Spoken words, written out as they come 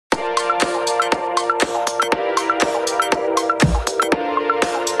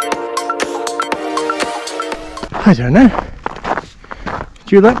I don't know.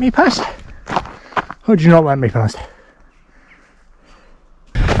 Do you let me past? Or do you not let me past?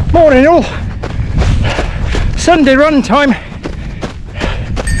 Morning all. Sunday run time.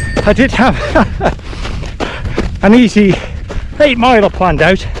 I did have an easy 8 miler planned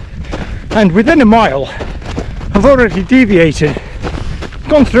out, and within a mile I've already deviated,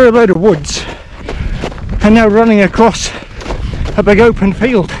 gone through a load of woods, and now running across a big open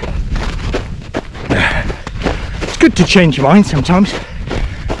field. It's good to change your mind sometimes,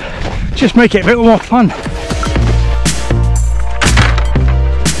 just make it a bit more fun.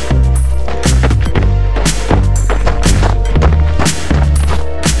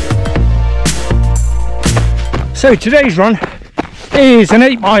 So today's run is an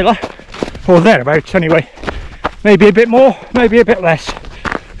 8 miler, or thereabouts anyway. Maybe a bit more, maybe a bit less.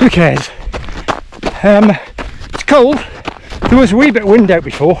 Who cares? It's cold. There was a wee bit of wind out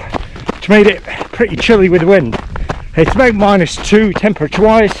before, which made it pretty chilly with the wind. It's about -2 temperature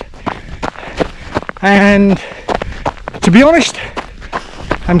wise, and to be honest,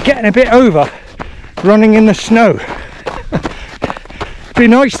 I'm getting a bit over running in the snow. It'd be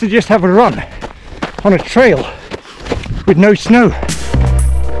nice to just have a run on a trail with no snow.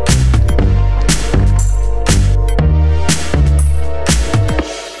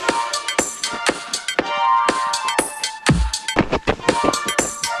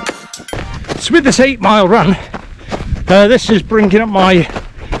 So with this 8 mile run, this is bringing up my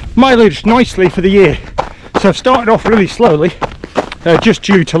mileage nicely for the year. So I've started off really slowly, just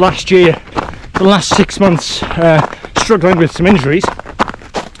due to last year, the last 6 months struggling with some injuries.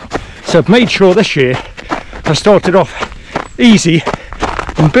 So I've made sure this year I started off easy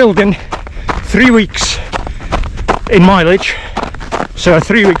and building 3 weeks in mileage. So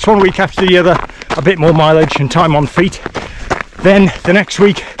 3 weeks, 1 week after the other, a bit more mileage and time on feet. Then the next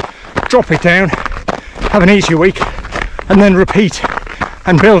week, drop it down, have an easier week, and then repeat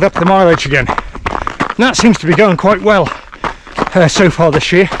and build up the mileage again. And that seems to be going quite well so far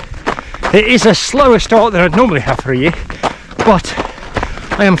this year. It is a slower start than I'd normally have for a year, but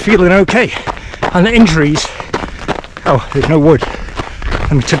I am feeling okay. And the injuries, oh, there's no wood.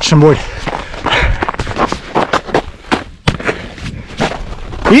 Let me touch some wood.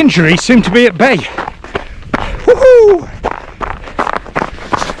 The injuries seem to be at bay. Woohoo!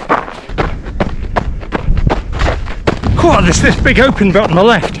 Oh, there's this big open bit on the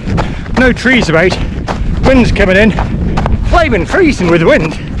left. No trees about. Wind's coming in. Flaming freezing with the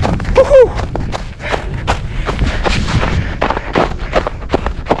wind. Woohoo!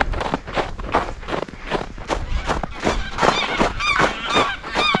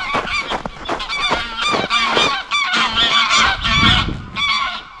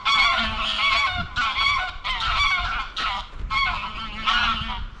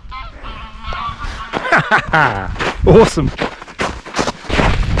 Awesome.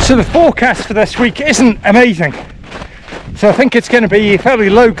 So the forecast for this week isn't amazing. So I think it's going to be fairly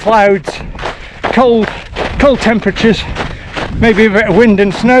low clouds, cold temperatures, maybe a bit of wind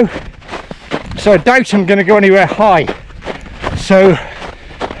and snow. So I doubt I'm going to go anywhere high. So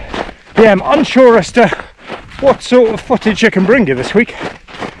yeah, I'm unsure as to what sort of footage I can bring you this week.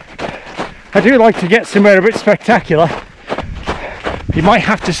 I do like to get somewhere a bit spectacular. You might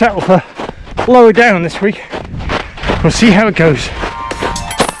have to settle for lower down this week. We'll see how it goes.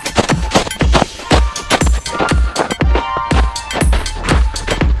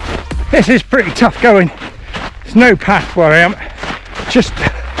 This is pretty tough going. There's no path where I am, just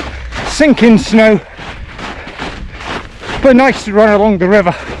sinking snow, but nice to run along the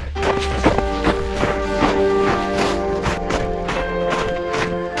river.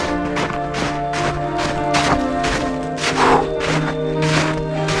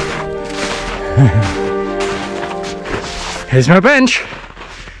 Here's my bench.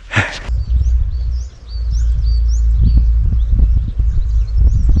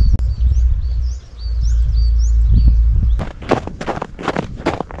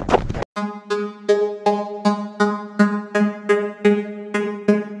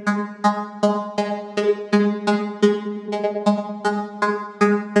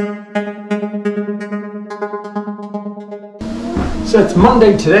 So it's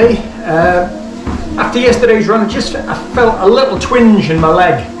Monday today. After yesterday's run, I felt a little twinge in my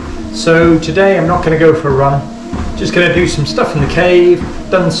leg. So today I'm not going to go for a run. Just going to do some stuff in the cave,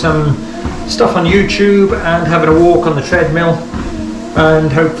 done some stuff on YouTube and having a walk on the treadmill,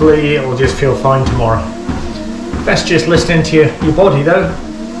 and hopefully it will just feel fine tomorrow. Best just listen to your body though.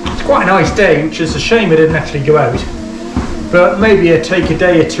 It's quite a nice day, which is a shame I didn't actually go out. But maybe I take a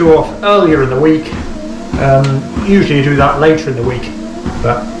day or two off earlier in the week. Usually I do that later in the week,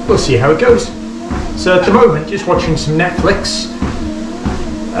 but we'll see how it goes. So at the moment, just watching some Netflix.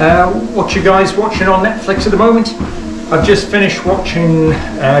 What you guys watching on Netflix at the moment? I've just finished watching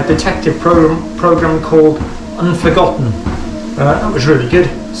a detective program called Unforgotten. That was really good,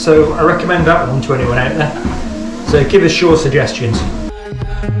 so I recommend that one to anyone out there. So give us your suggestions.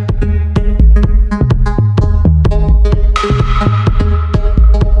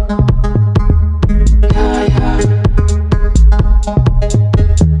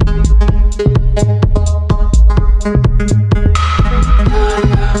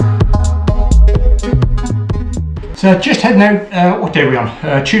 So just heading out, what day are we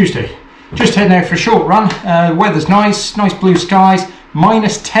on? Tuesday. Just heading out for a short run. The weather's nice blue skies,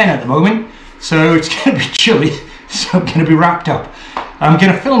 -10 at the moment, so it's going to be chilly, so I'm going to be wrapped up. I'm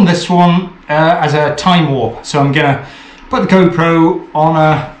going to film this one as a time warp, so I'm going to put the GoPro on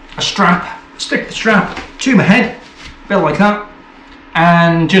a strap, stick the strap to my head, a bit like that,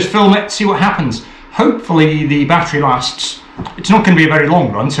 and just film it, see what happens. Hopefully the battery lasts. It's not going to be a very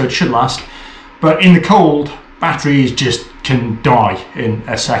long run, so it should last, but in the cold, batteries just can die in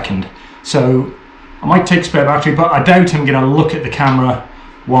a second. So I might take spare battery, but I doubt I'm going to look at the camera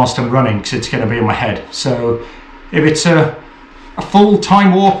whilst I'm running because it's going to be in my head. So if it's a full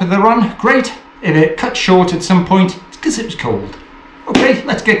time warp of the run, great. If it cuts short at some point, it's because it was cold. Okay,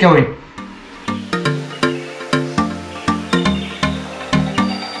 let's get going.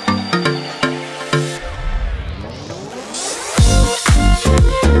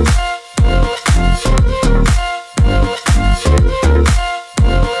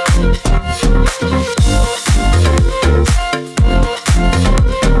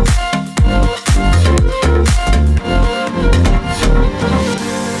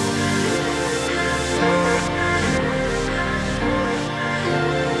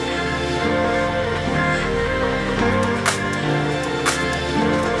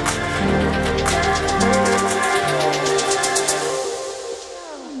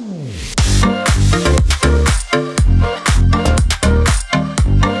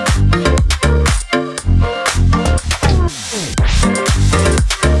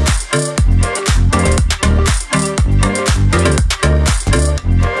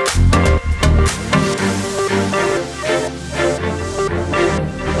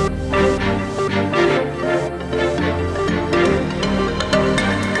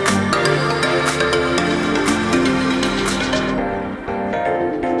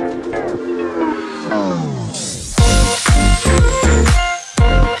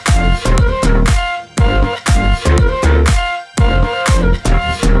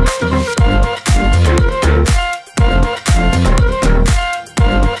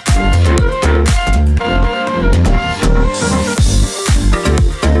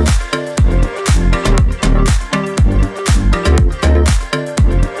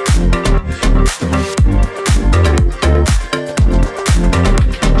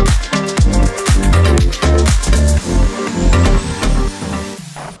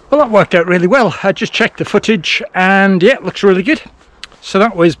 Well, that worked out really well. I just checked the footage and yeah, it looks really good. So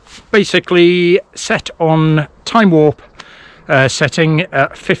that was basically set on time warp setting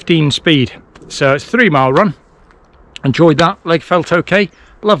at 15 speed. So it's a 3-mile run. Enjoyed that, leg felt okay,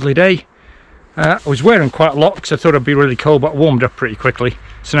 lovely day. I was wearing quite a lot because I thought it'd be really cold, but I warmed up pretty quickly.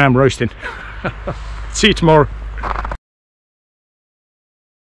 So now I'm roasting. See you tomorrow.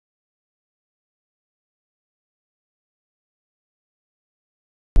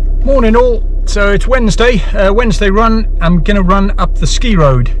 Morning all, so it's Wednesday, Wednesday run. I'm going to run up the ski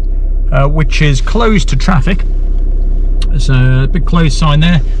road, which is closed to traffic. There's a big closed sign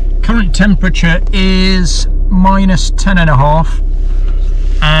there. Current temperature is -10.5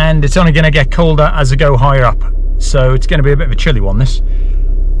 and it's only going to get colder as I go higher up, so it's going to be a bit of a chilly one this.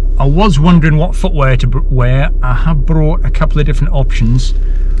 I was wondering what footwear to wear. I have brought a couple of different options.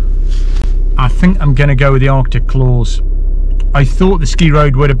 I think I'm going to go with the Arctic Claws. I thought the ski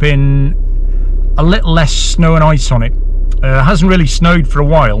road would have been a little less snow and ice on it. It hasn't really snowed for a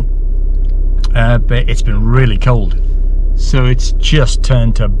while, but it's been really cold. So it's just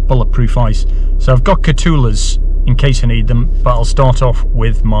turned to bulletproof ice. So I've got Catulas in case I need them, but I'll start off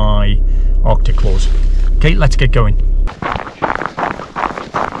with my Arctic Claws. Okay, let's get going.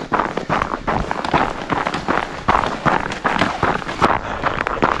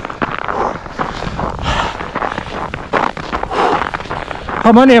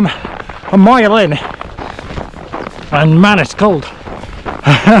 I'm only a mile in and man, it's cold.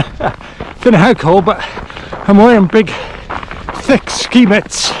 Don't know how cold, but I'm wearing big thick ski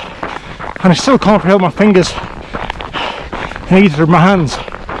mitts and I still can't feel my fingers in either of my hands.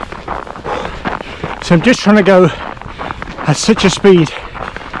 So I'm just trying to go at such a speed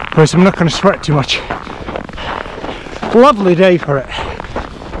whereas I'm not going to sweat too much. Lovely day for it.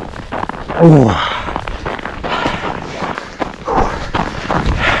 Oh.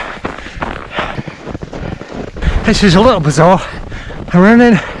 This is a little bizarre. I'm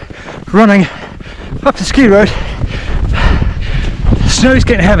running up the ski road. The snow's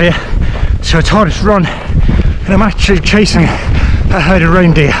getting heavier, so it's harder to run, and I'm actually chasing a herd of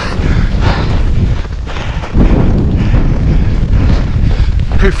reindeer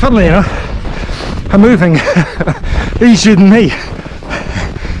who, funnily enough, are moving easier than me.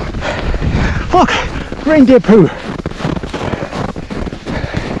 Look, reindeer poo.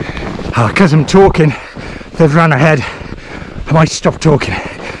 Because I'm talking, they've run ahead. I might stop talking,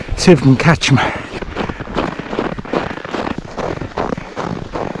 see if I can catch them.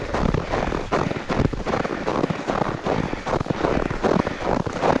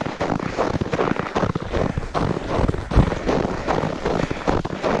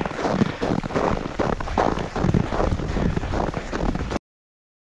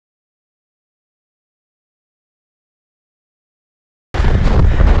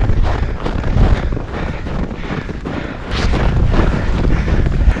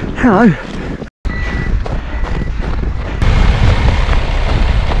 Hello.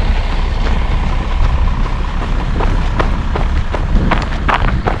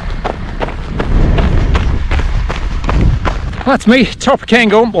 That's me, top of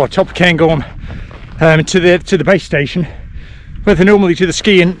Cairngorm, or top of Cairngorm, to the base station, where they normally do the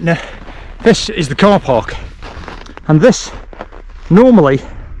skiing. This is the car park, and this normally,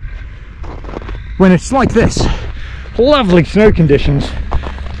 when it's like this, lovely snow conditions,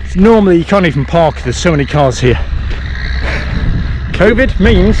 normally you can't even park, there's so many cars here. COVID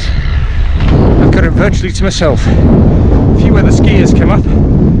means I've got it virtually to myself. A few other skiers come up.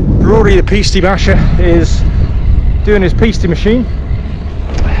 Rory the Peasty Basher is doing his Peasty machine,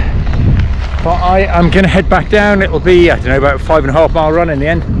 but I am going to head back down. It'll be, I don't know, about a 5.5 mile run in the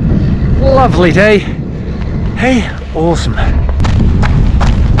end. Lovely day. Hey, awesome.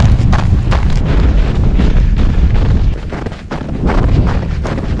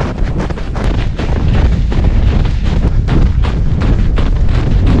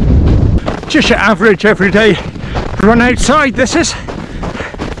 Just your average everyday run outside, this is.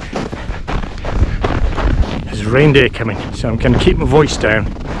 There's a reindeer coming, so I'm going to keep my voice down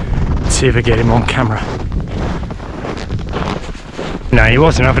and see if I get him on camera. No, he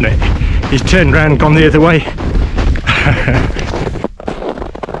wasn't having it. He's turned around and gone the other way.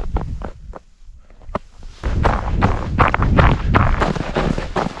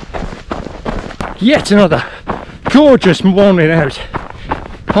 Yet another gorgeous morning out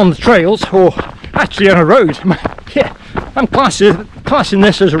on the trails, or actually on a road. Yeah, I'm classing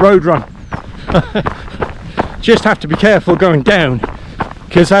this as a road run. Just have to be careful going down,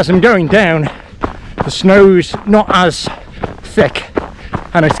 because as I'm going down, the snow's not as thick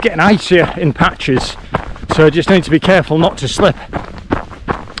and it's getting icier in patches, so I just need to be careful not to slip.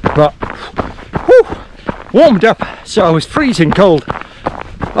 But whew, warmed up, so I was freezing cold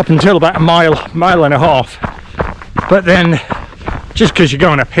up until about a mile and a half, but then just because you're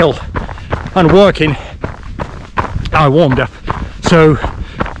going uphill and working, I warmed up, so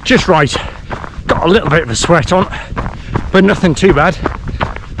just right. Got a little bit of a sweat on, but nothing too bad.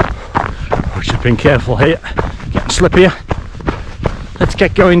 I should have been careful here, getting slippier. Let's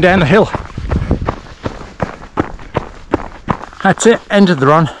get going down the hill. That's it, end of the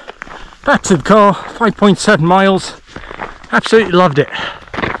run. Back to the car, 5.7 miles. Absolutely loved it.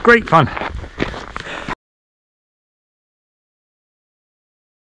 Great fun.